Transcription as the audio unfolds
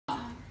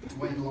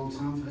waited a long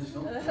time for this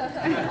film.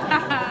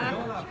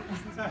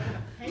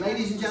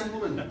 Ladies and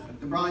gentlemen,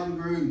 the bride and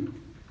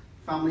groom,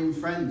 family and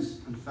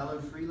friends, and fellow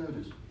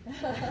freeloaders.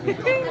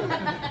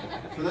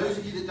 For those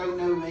of you that don't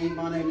know me,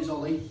 my name is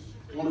Ollie,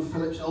 one of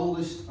Philip's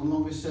oldest and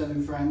longest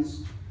serving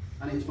friends,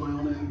 and it's my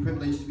honour and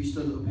privilege to be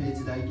stood up here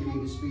today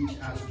giving a speech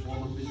as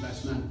one of his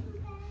best men.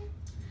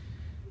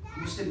 I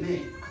must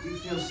admit, I do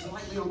feel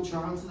slightly on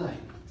trial today,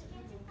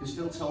 because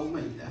Phil told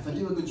me that if I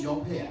do a good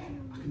job here,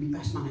 I can be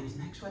best man at his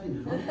next wedding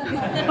as well.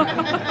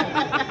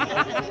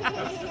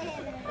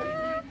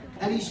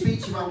 Any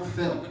speech about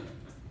Phil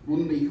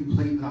wouldn't be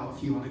complete without a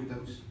few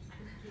anecdotes.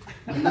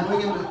 And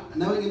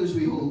knowing him as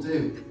we all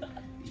do,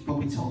 he's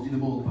probably told you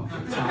them all about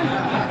it.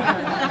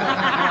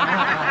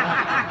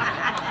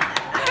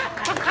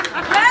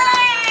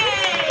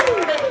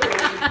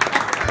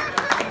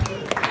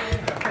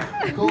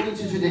 According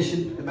to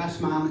tradition, the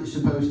best man is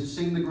supposed to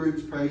sing the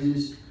group's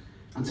praises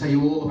and tell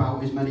you all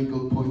about his many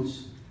good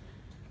points.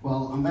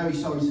 Well, I'm very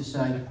sorry to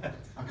say,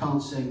 I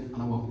can't sing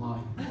and I won't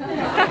lie.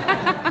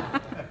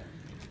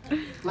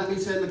 Let me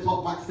turn the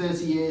clock back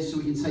 30 years so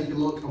we can take a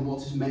look on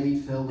what has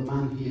made Phil the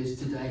man he is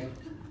today.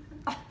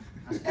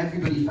 As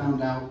everybody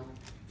found out,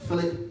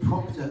 Philip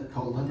Proctor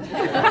Calder was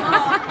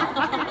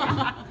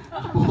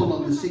born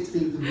on the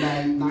 16th of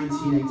May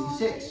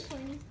 1986.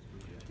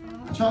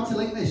 I tried to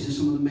link this to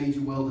some of the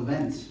major world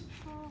events,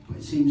 but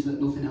it seems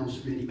that nothing else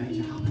really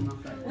major happened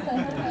that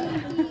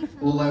day.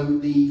 Although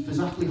the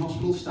Fazakerley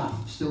Hospital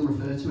staff still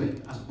refer to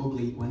it as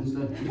Ugly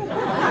Wednesday.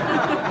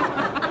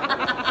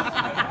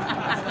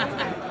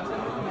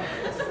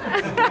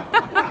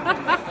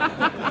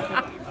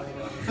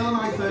 Phil and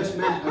I first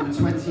met over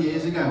 20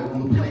 years ago on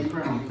the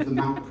playground of the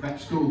Mount Prep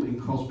School in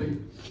Crosby.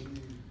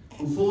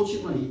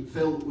 Unfortunately,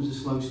 Phil was a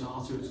slow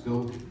starter at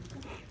school.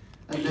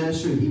 At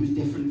nursery, he was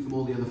different from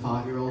all the other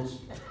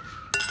 5-year-olds.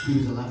 He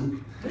was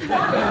 11.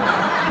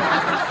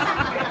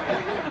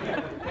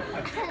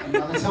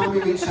 By the time we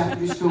reached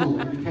secondary school,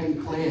 it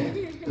became clear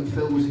that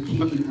Phil was a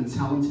keen and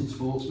talented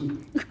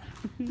sportsman.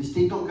 This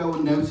did not go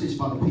unnoticed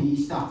by the PE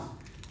staff,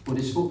 but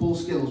his football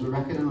skills were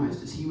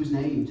recognised as he was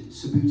named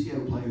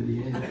Sabutio Player of the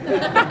Year.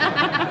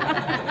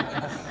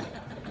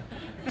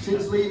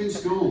 Since leaving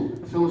school,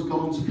 Phil has gone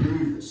on to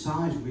prove that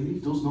size really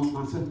does not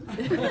matter.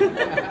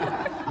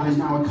 And is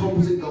now a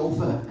competent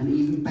golfer, an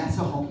even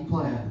better hockey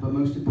player, but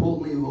most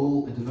importantly of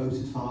all, a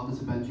devoted father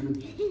to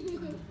Benjamin.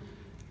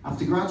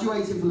 After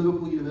graduating from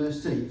Liverpool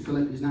University,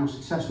 Philip is now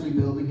successfully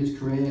building his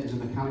career as a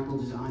mechanical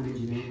design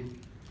engineer.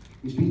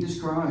 He's been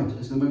described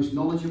as the most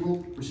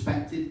knowledgeable,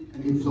 respected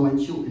and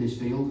influential in his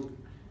field.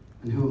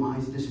 And who am I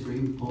to disagree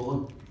with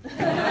Paula?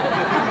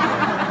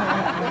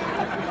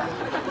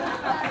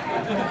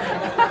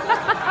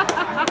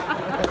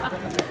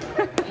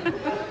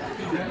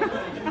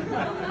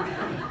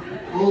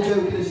 All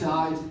joking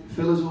aside,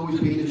 Phil has always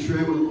been a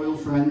true and loyal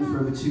friend for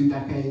over 2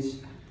 decades.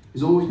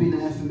 He's always been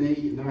there for me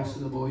and the rest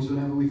of the boys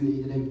whenever we've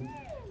needed him.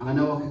 And I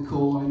know I can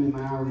call on him in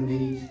my hour of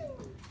need,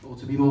 or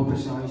to be more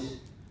precise,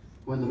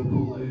 when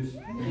Liverpool lose.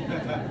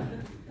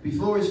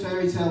 Before his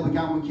fairy tale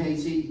began with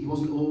Katie, he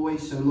wasn't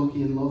always so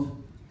lucky in love.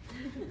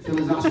 Phil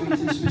has asked me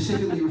to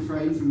specifically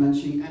refrain from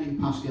mentioning any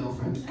past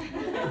girlfriends.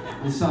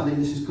 And sadly,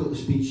 this has cut the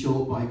speech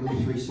short by a good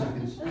 3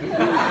 seconds.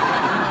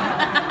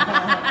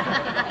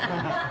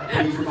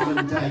 Please remind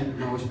the day,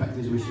 and I respect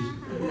his wishes.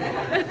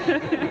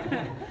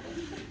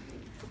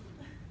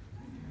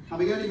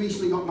 Having only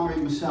recently got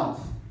married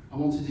myself, I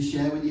wanted to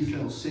share with you,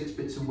 Phil, 6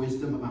 bits of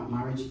wisdom about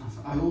marriage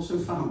I also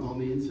found on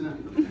the internet.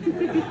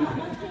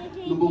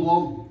 Number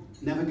 1,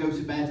 never go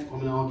to bed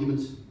on an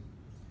argument.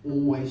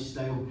 Always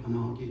stay up and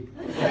argue.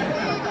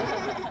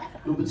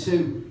 Number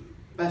 2,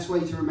 best way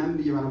to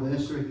remember your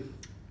anniversary,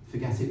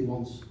 forget it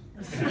once.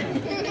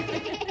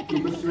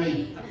 Number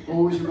 3,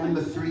 always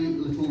remember 3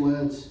 little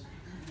words.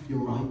 You're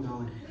right,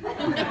 darling.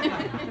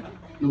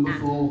 Number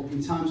 4,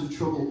 in times of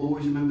trouble,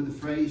 always remember the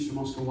phrase from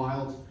Oscar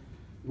Wilde,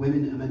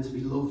 women are meant to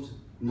be loved,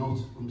 not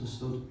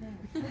understood.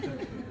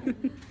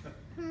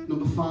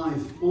 Number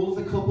 5, all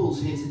of the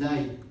couples here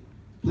today,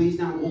 please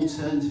now all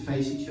turn to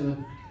face each other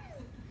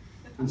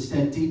and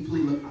stare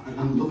deeply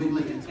and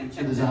lovingly into each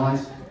other's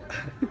eyes.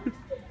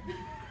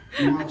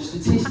 Now,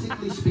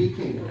 statistically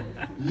speaking,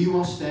 you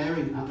are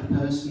staring at the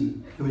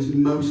person who is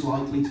most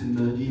likely to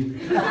murder you.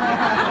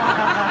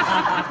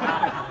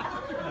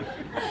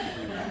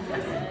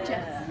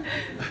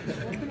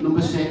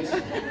 Number 6,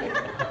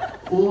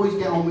 always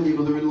get on with your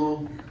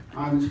mother-in-law.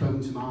 I haven't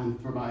spoken to mine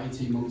for about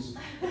 18 months.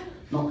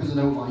 Not because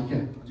I don't like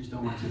her, I just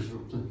don't like to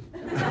interrupt her.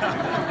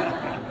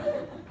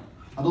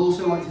 I'd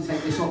also like to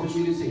take this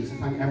opportunity to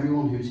thank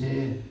everyone who's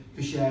here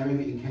for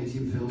sharing in Katie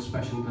and Phil's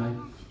special day.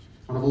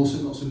 And I've also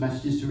got some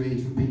messages to read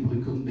from people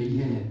who couldn't be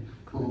here,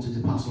 but wanted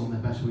to pass on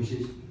their best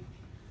wishes.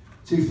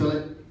 To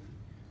Philip,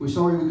 we're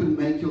sorry we couldn't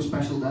make your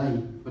special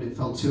day, but it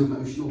felt too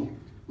emotional,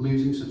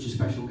 losing such a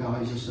special guy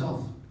as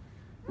yourself.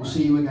 We'll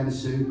see you again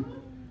soon,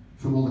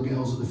 from all the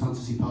girls at the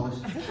Fantasy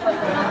Palace.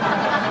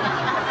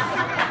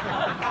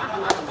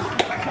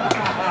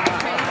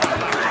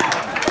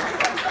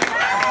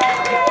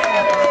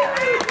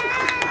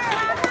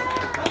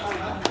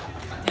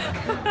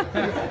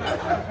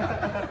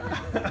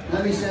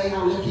 Let me say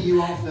how lucky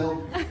you are,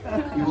 Phil.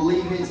 You will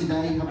leave here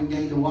today having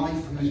gained a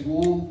wife who is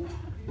warm,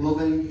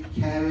 loving,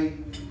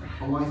 caring,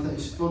 a wife that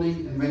is funny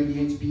and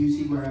radiates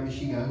beauty wherever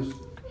she goes.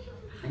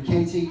 And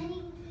Katie,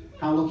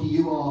 how lucky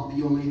you are that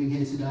you're leaving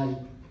here today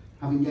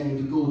having gained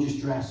a gorgeous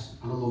dress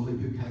and a lovely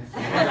bouquet.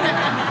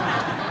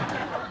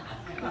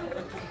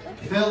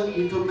 Phil,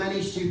 you've done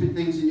many stupid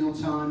things in your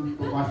time,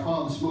 but by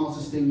far the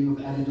smartest thing you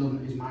have ever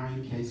done is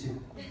marrying Katie.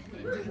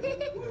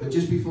 But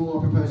just before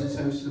I propose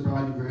a toast to the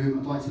bride and groom,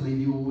 I'd like to leave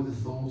you all with a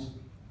thought.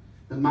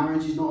 That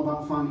marriage is not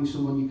about finding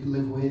someone you can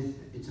live with,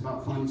 it's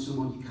about finding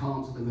someone you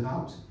can't live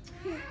without.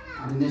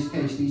 And in this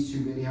case, these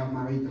two really have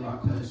married the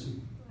right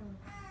person.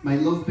 May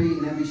love be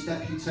in every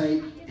step you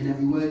take, in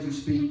every word you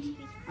speak,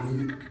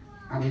 and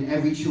in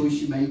every choice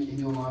you make in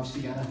your lives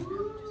together.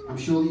 I'm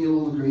sure that you'll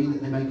all agree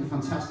that they make a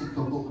fantastic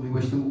couple, and we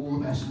wish them all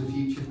the best for the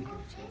future.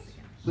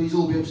 Please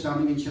all be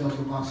upstanding and charge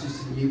your glasses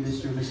to the new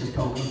Mr. and Mrs.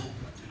 Calder.